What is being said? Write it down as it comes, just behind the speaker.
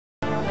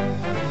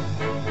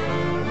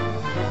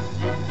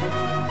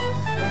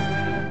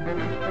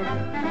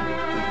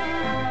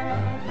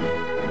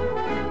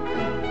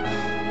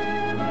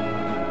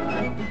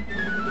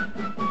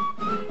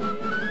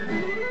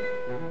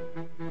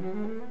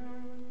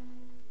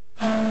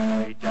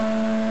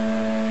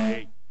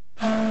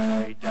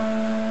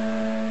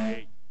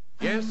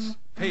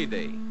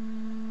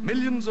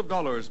Millions of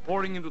dollars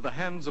pouring into the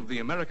hands of the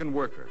American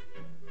worker.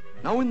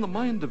 Now, in the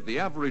mind of the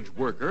average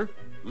worker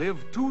live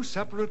two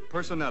separate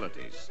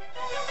personalities.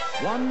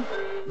 One,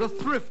 the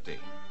thrifty.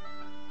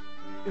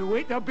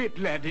 Wait a bit,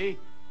 laddie.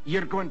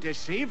 You're going to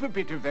save a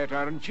bit of that,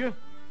 aren't you?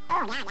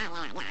 Oh,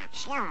 yeah,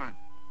 sure.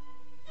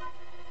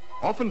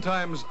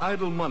 Oftentimes,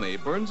 idle money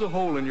burns a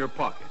hole in your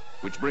pocket,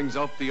 which brings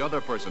out the other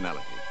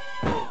personality.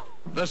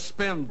 The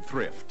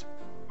spendthrift.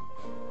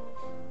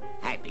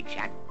 Hi, big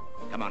shot.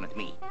 Come on with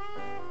me.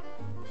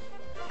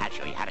 I'll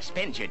show you how to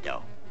spend your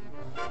dough.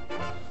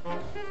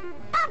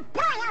 Oh,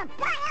 boy, oh,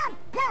 boy, oh,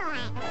 boy.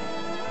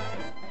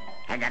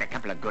 I got a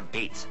couple of good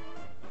dates.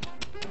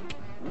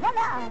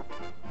 Whoa.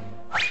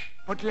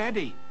 But,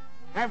 laddie,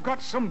 I've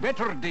got some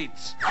better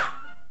dates.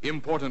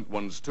 Important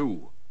ones,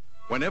 too.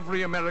 When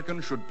every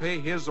American should pay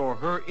his or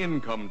her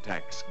income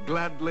tax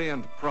gladly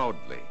and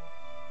proudly.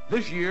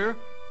 This year,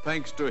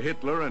 thanks to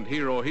Hitler and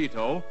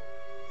Hirohito,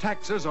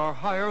 taxes are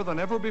higher than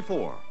ever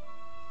before.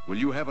 Will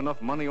you have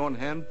enough money on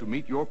hand to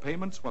meet your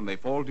payments when they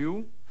fall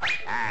due?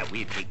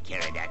 We'll take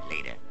care of that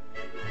later.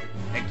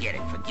 Forget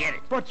it, forget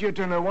it. But you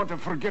don't want to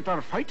forget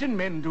our fighting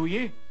men, do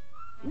you?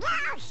 No,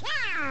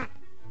 sir.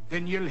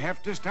 Then you'll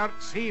have to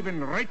start saving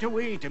right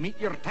away to meet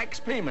your tax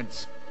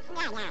payments.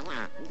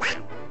 Yeah.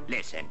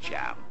 Listen,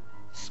 chum.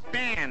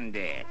 Spend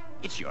it.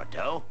 It's your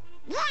dough.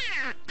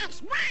 Yeah,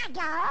 it's my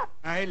dough.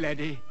 Aye,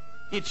 laddie.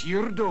 It's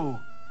your dough.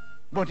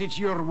 But it's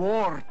your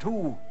war,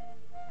 too.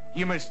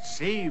 You must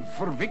save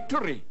for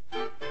victory.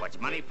 What's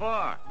money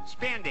for?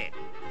 Spend it.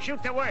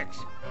 Shoot the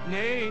works.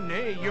 Nay,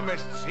 you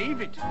must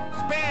save it.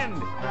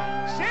 Spend!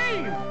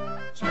 Save!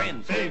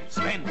 Spend, save,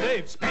 spend,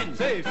 save, spend,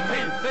 save,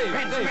 spend, save,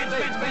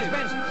 spend,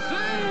 spend,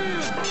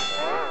 Save!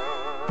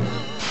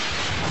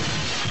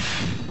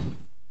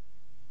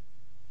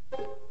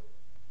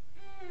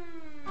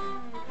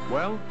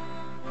 Well,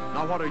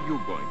 now what are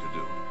you going to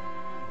do?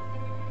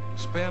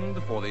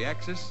 Spend for the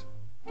Axis?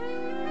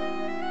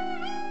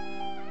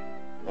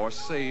 Or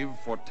save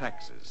for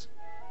taxes?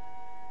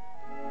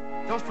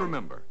 Just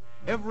remember,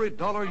 every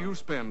dollar you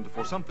spend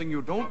for something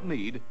you don't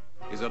need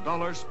is a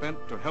dollar spent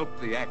to help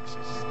the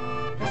Axis.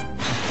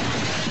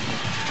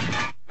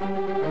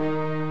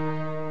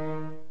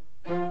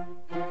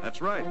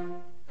 That's right.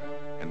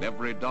 And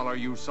every dollar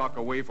you sock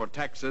away for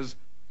taxes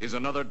is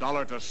another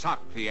dollar to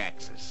sock the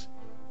Axis.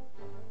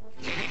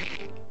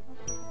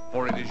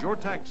 For it is your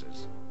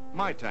taxes,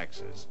 my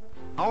taxes,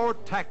 our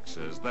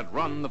taxes that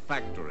run the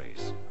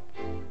factories.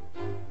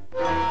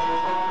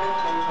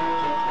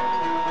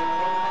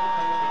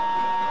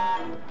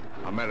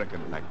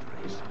 American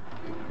factories,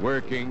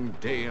 working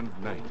day and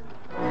night.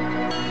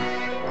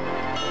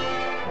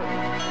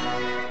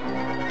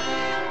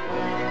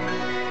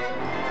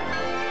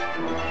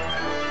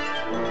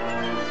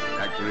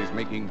 Factories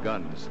making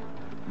guns,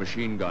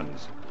 machine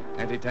guns,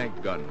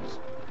 anti-tank guns,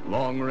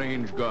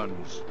 long-range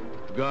guns,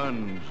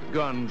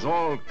 guns,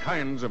 all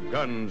kinds of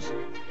guns.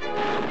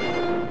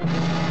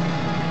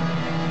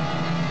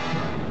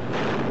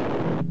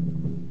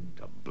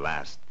 To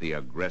blast the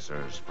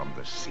aggressors from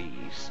the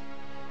seas.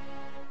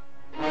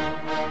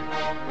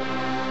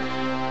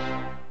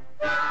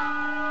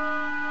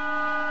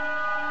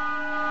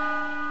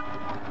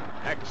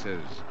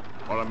 Taxes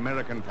for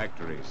American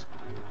factories,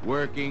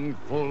 working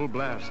full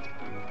blast,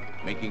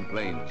 making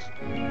planes.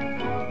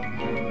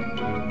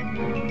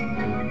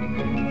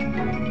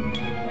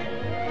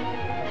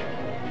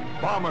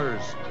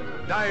 Bombers,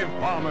 dive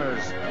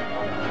bombers,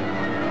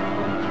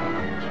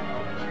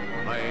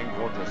 flying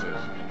fortresses,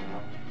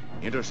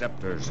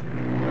 interceptors,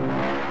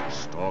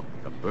 stalk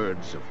the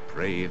birds of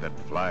prey that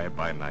fly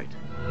by night.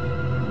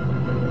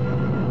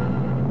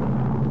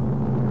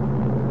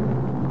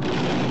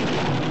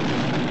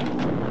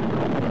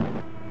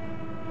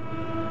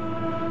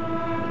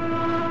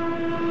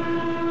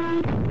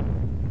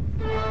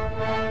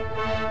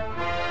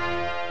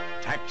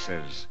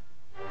 Taxes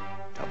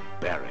to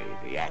bury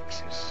the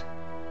Axis.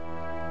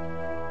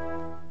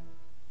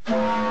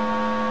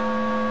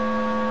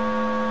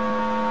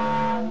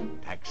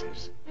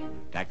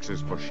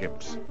 Taxes for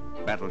ships,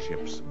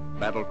 battleships,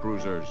 battle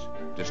cruisers,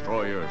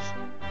 destroyers,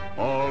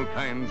 all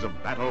kinds of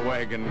battle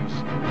wagons.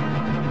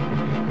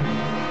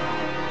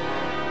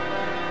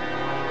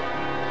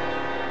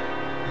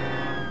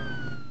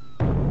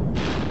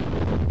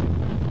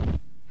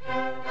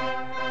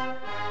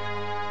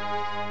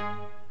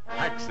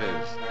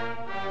 Taxes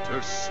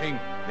to sink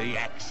the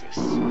Axis.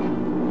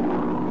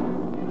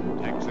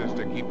 Taxes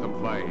to keep them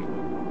flying.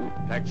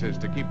 Taxes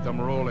to keep them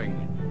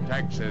rolling.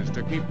 Taxes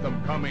to keep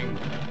them coming.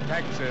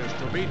 Taxes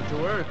to beat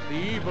to earth the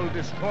evil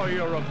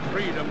destroyer of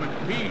freedom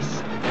and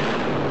peace.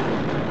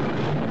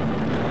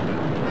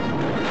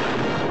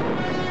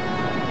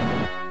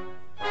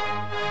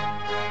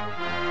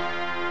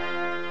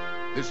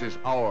 This is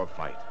our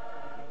fight.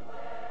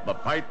 The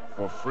fight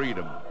for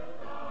freedom.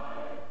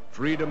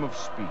 Freedom of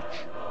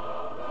speech,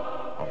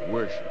 of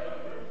worship.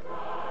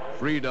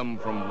 Freedom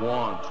from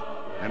want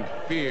and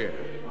fear.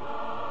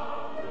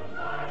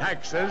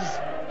 Taxes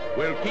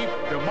will keep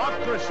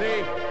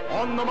democracy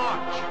on the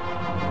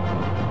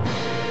march.